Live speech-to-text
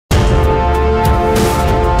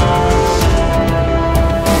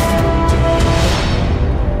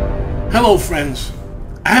Hello friends,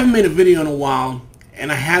 I haven't made a video in a while,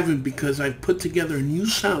 and I haven't because I've put together a new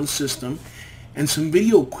sound system and some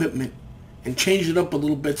video equipment and changed it up a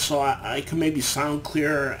little bit so I can maybe sound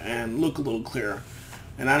clearer and look a little clearer,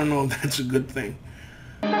 and I don't know if that's a good thing.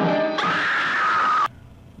 But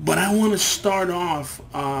I want to start off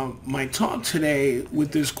my talk today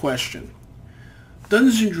with this question.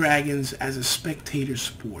 Dungeons & Dragons as a spectator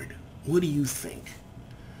sport, what do you think?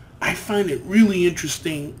 I find it really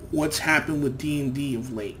interesting what's happened with D&D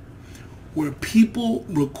of late, where people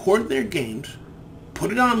record their games,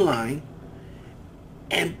 put it online,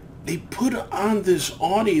 and they put on this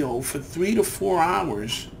audio for 3 to 4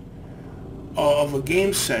 hours of a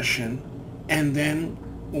game session and then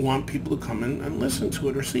want people to come in and listen to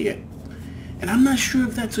it or see it. And I'm not sure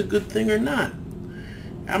if that's a good thing or not.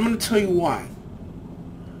 I'm going to tell you why.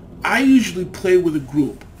 I usually play with a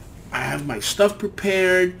group. I have my stuff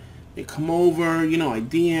prepared. They come over, you know, I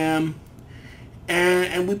DM,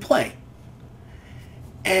 and we play.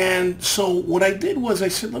 And so what I did was I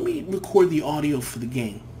said, let me record the audio for the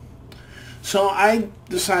game. So I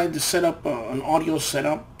decided to set up an audio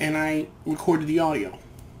setup, and I recorded the audio.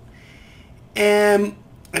 And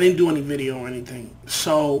I didn't do any video or anything.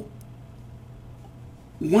 So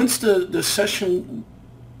once the session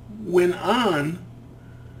went on,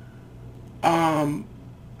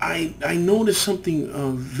 I noticed something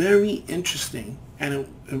very interesting, and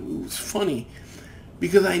it was funny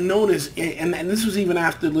because I noticed, and this was even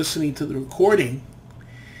after listening to the recording,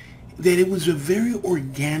 that it was a very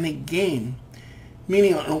organic game,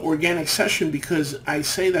 meaning an organic session. Because I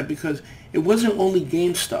say that because it wasn't only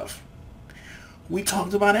game stuff. We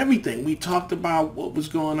talked about everything. We talked about what was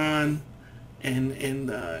going on in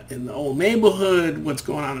the old neighborhood, what's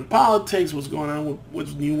going on in politics, what's going on with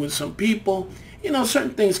what's new with some people. You know,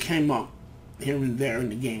 certain things came up here and there in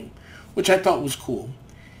the game, which I thought was cool.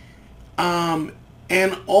 And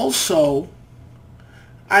also,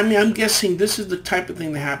 I mean, I'm guessing this is the type of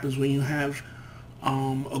thing that happens when you have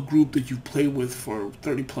a group that you've played with for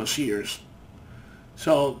 30 plus years.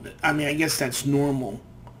 So, I mean, I guess that's normal.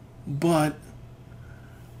 But,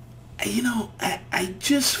 you know, I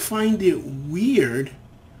just find it weird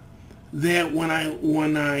that when I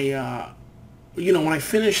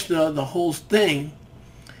finish the whole thing,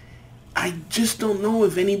 I just don't know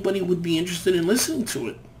if anybody would be interested in listening to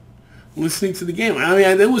it, listening to the game. I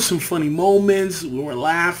mean, there was some funny moments. We were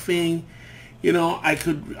laughing. You know, I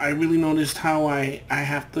really noticed how I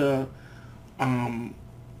have to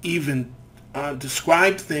even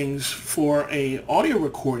describe things for a audio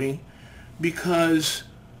recording, because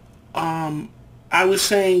I was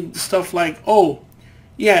saying stuff like, oh,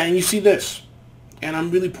 yeah, and you see this. And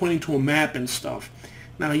I'm really pointing to a map and stuff.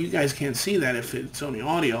 Now, you guys can't see that if it's only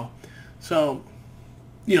audio. So,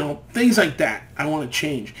 you know, things like that I want to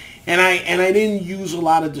change. And I didn't use a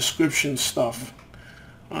lot of description stuff.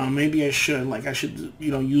 Maybe I should. Like, I should,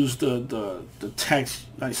 you know, use the text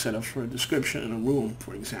I set up for a description in a room,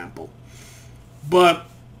 for example. But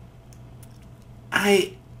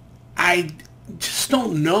I just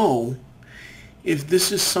don't know if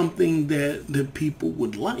this is something that people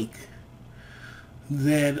would like.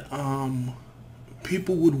 That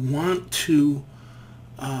people would want to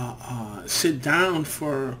sit down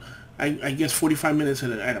for, I guess, 45 minutes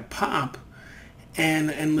at a pop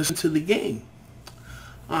and listen to the game.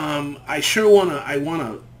 I sure want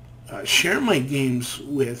to share my games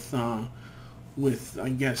with I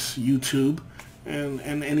guess YouTube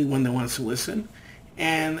and anyone that wants to listen,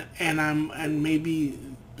 and maybe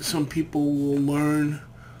some people will learn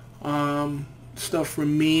stuff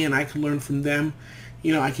from me, and I can learn from them.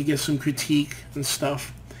 You know, I could get some critique and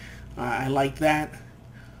stuff. I like that.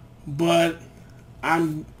 But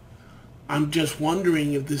I'm just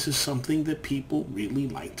wondering if this is something that people really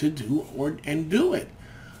like to do and do it.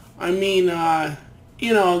 I mean,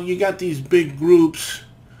 you know, you got these big groups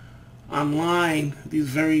online, these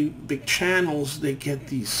very big channels. They get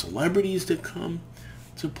these celebrities that come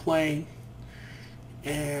to play,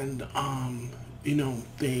 and you know,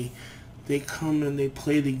 they come and they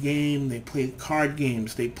play the game. They play card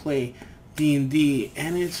games. They play D&D,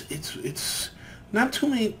 and it's not too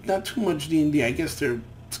much D&D. I guess their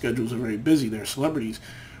schedules are very busy. They're celebrities,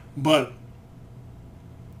 but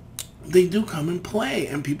they do come and play,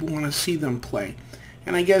 and people want to see them play.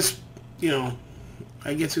 And I guess, you know,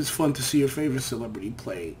 I guess it's fun to see your favorite celebrity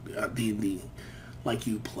play D&D like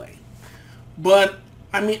you play. But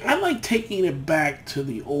I mean, I like taking it back to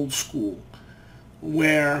the old school,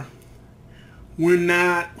 where we're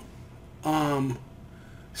not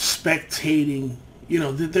spectating. You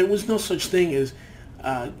know, there was no such thing as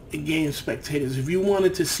game spectators. If you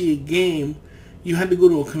wanted to see a game, you had to go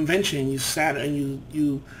to a convention. You sat and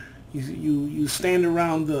you stand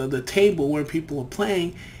around the table where people are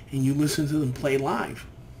playing, and you listen to them play live.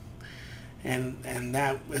 And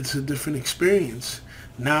that it's a different experience.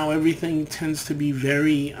 Now everything tends to be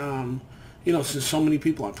very, since so many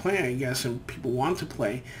people are playing, I guess, and people want to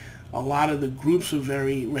play, a lot of the groups are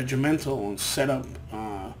very regimental and set up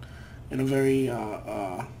in a very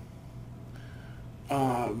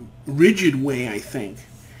rigid way, I think.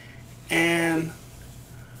 And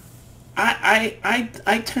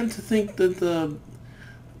I tend to think that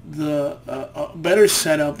the better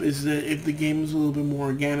setup is that if the game is a little bit more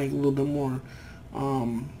organic, a little bit more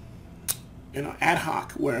ad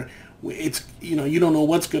hoc, where it's you don't know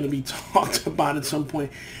what's going to be talked about at some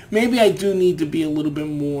point. Maybe I do need to be a little bit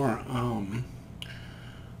more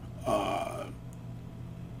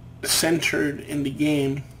centered in the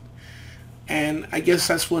game. And I guess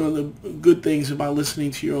that's one of the good things about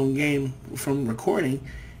listening to your own game from recording,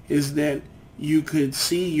 is that you could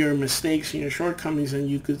see your mistakes and your shortcomings, and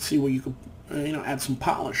you could see where you could, add some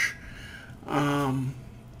polish. And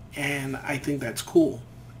I think that's cool.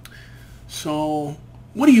 So,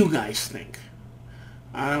 what do you guys think?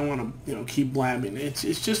 I don't want to, keep blabbing. It's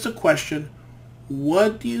just a question.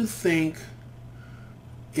 What do you think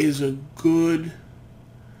is a good?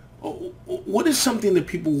 What is something that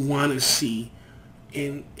people want to see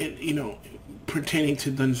in pertaining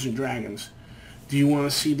to Dungeons and Dragons? Do you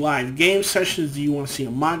want to see live game sessions? Do you want to see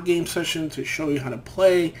a mock game session to show you how to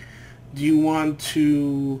play? Do you want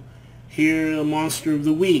to hear a monster of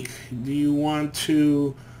the week? Do you want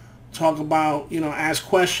to talk about, ask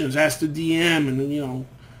questions, ask the DM, and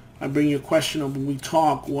I bring you a question up and we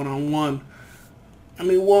talk one-on-one? I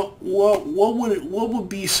mean, what would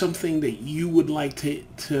be something that you would like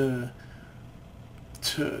to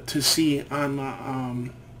see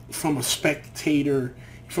on from a spectator,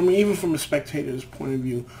 even from a spectator's point of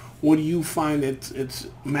view? What do you find that it's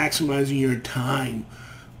maximizing your time?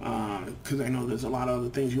 Because I know there's a lot of other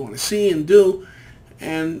things you want to see and do,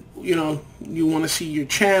 and you want to see your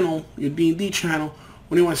channel, your D&D channel.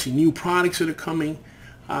 What do you want to see? New products that are coming.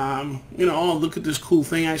 Oh, look at this cool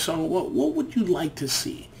thing I saw. What would you like to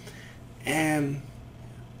see? And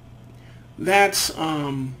that's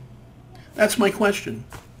my question.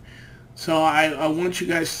 So I want you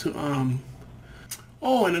guys to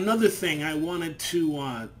and another thing I wanted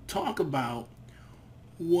to talk about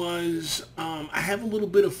was I have a little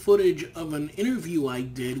bit of footage of an interview I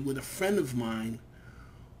did with a friend of mine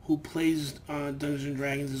who plays Dungeons and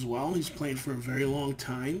Dragons as well. He's played for a very long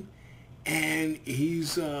time. And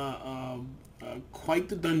he's quite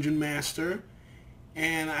the dungeon master,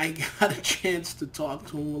 and I got a chance to talk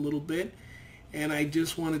to him a little bit, and I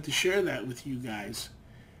just wanted to share that with you guys,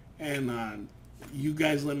 and you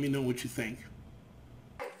guys let me know what you think.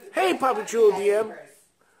 Hey, Papi Chulo DM,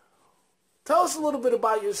 tell us a little bit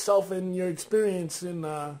about yourself and your experience in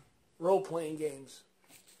role-playing games.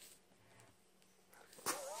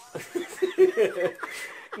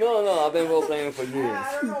 No, I've been role-playing for years.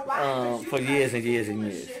 For years and years and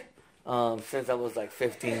years. Since I was like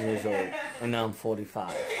 15 years old, and now I'm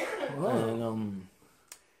 45. Wow. And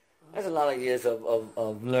that's a lot of years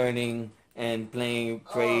of learning and playing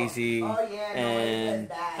crazy. And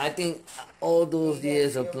I think all those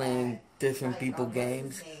years of playing different people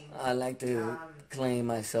games, I like to claim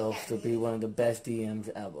myself to be one of the best DMs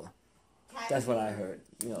ever. That's what I heard.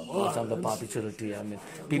 I'm the Papi Chulo DM. I mean,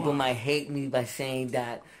 people might hate me by saying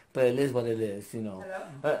that, but it is what it is,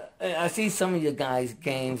 I see some of your guys'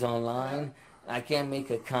 games online. I can't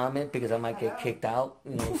make a comment because I might get kicked out,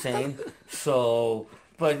 you know what I'm saying? So,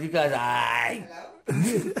 but you guys,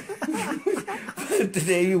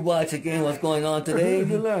 today you watch a game, what's going on today,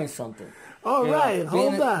 and you learn something. All right,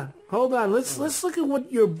 hold on. Let's look at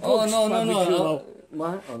what your books. Oh, no.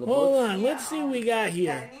 What? Oh, hold on, let's see what we got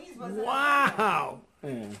here. Wow.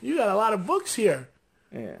 Yeah. You got a lot of books here.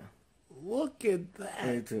 Yeah. Look at that.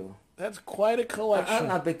 Me too. That's quite a collection.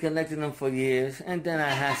 I've been collecting them for years, and then I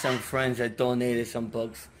had some friends that donated some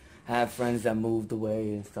books. I have friends that moved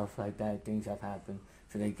away and stuff like that. Things have happened,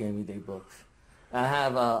 so they gave me their books. I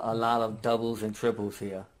have a lot of doubles and triples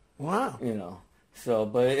here. Wow. So,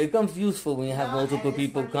 but it comes useful when you have multiple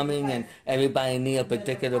people coming and everybody need a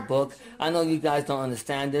particular book. I know you guys don't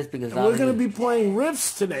understand this because we're going to be playing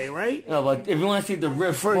Rifts today, right? No, but if you want to see the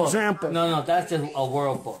Rift for book, example. No, that's just a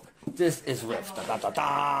world book. This is Rift.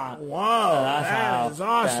 Wow, that is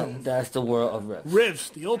awesome. That's the world of Rift. Rifts,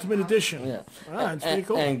 the Ultimate Edition. Yeah. It's pretty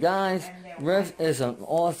cool. And guys, Rift is an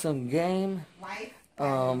awesome game.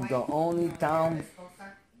 The only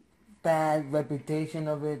bad reputation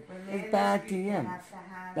of it is bad TMs.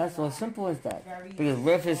 That's so simple as that. Because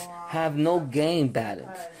rifts have no game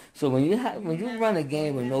balance. So when you run a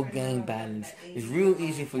game with no game balance, it's real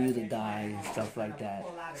easy for you to die and stuff like that.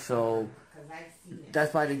 So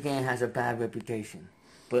that's why the game has a bad reputation.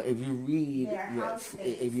 But if you read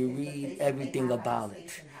everything about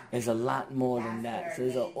it, it's a lot more than that. So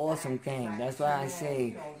it's an awesome game. That's why I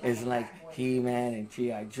say it's like He-Man and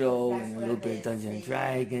G.I. Joe and a little bit of Dungeons and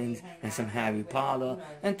Dragons and some Harry Potter.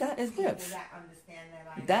 And that is Rift.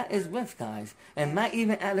 That is Rift, guys. And might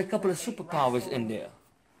even add a couple of superpowers in there.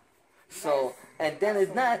 So, and then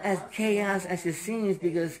it's not as chaos as it seems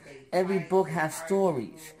because every book has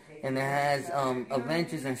stories. And it has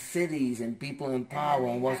adventures and cities and people in power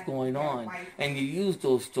and what's going on. And you use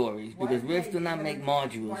those stories because Rifts do not make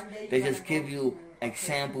modules. They just give you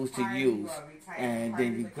examples to use. And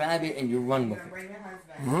then you grab it and you run with it.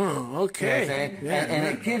 Oh, okay. You know what I'm saying? And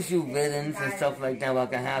it gives you villains and stuff like that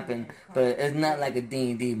what can happen. But it's not like a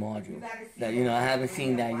D&D module. That, you know, I haven't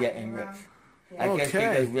seen that yet in Rifts. I guess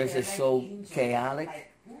because Rifts is so chaotic.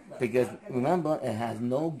 Because remember, it has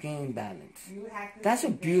no game balance. That's the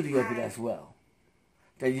beauty of it as well.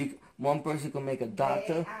 That one person can make a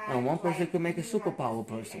doctor, and one person can make a superpower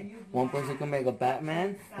person. One person can make a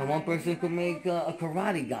Batman, and one person can make a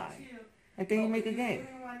karate guy. And then you make a game.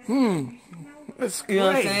 That's great. You know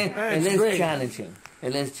what I'm saying? That's it is great. challenging.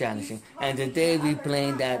 It is challenging. And today we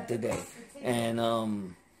playing that today.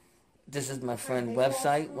 And this is my friend's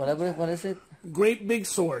website. What is it? Great Big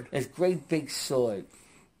Sword. It's Great Big Sword.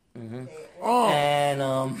 Mm-hmm. Oh,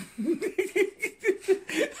 and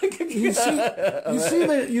you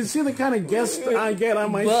see the kind of guests I get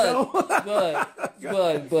on my show.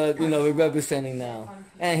 but you know, we're representing now,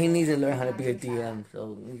 and he needs to learn how to be a DM.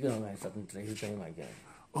 So he's gonna learn something today. He's playing my game.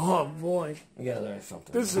 Oh boy, you gotta learn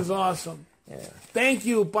something. This is awesome. Yeah. Thank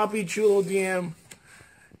you, Papi Chulo DM,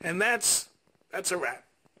 and that's a wrap.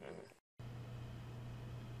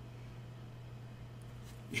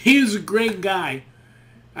 He is a great guy.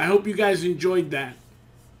 I hope you guys enjoyed that.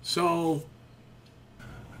 So,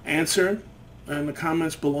 answer in the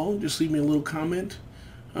comments below. Just leave me a little comment.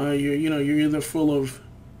 You're either full of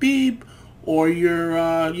beep or you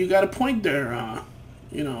got a point there.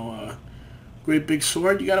 Great Big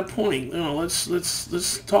Sword. You got a point.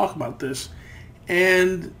 Let's talk about this,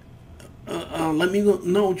 and let me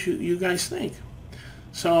know what you guys think.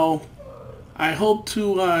 So, I hope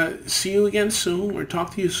to see you again soon or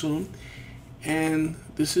talk to you soon. And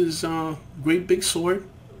this is Great Big Sword.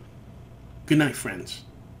 Good night, friends.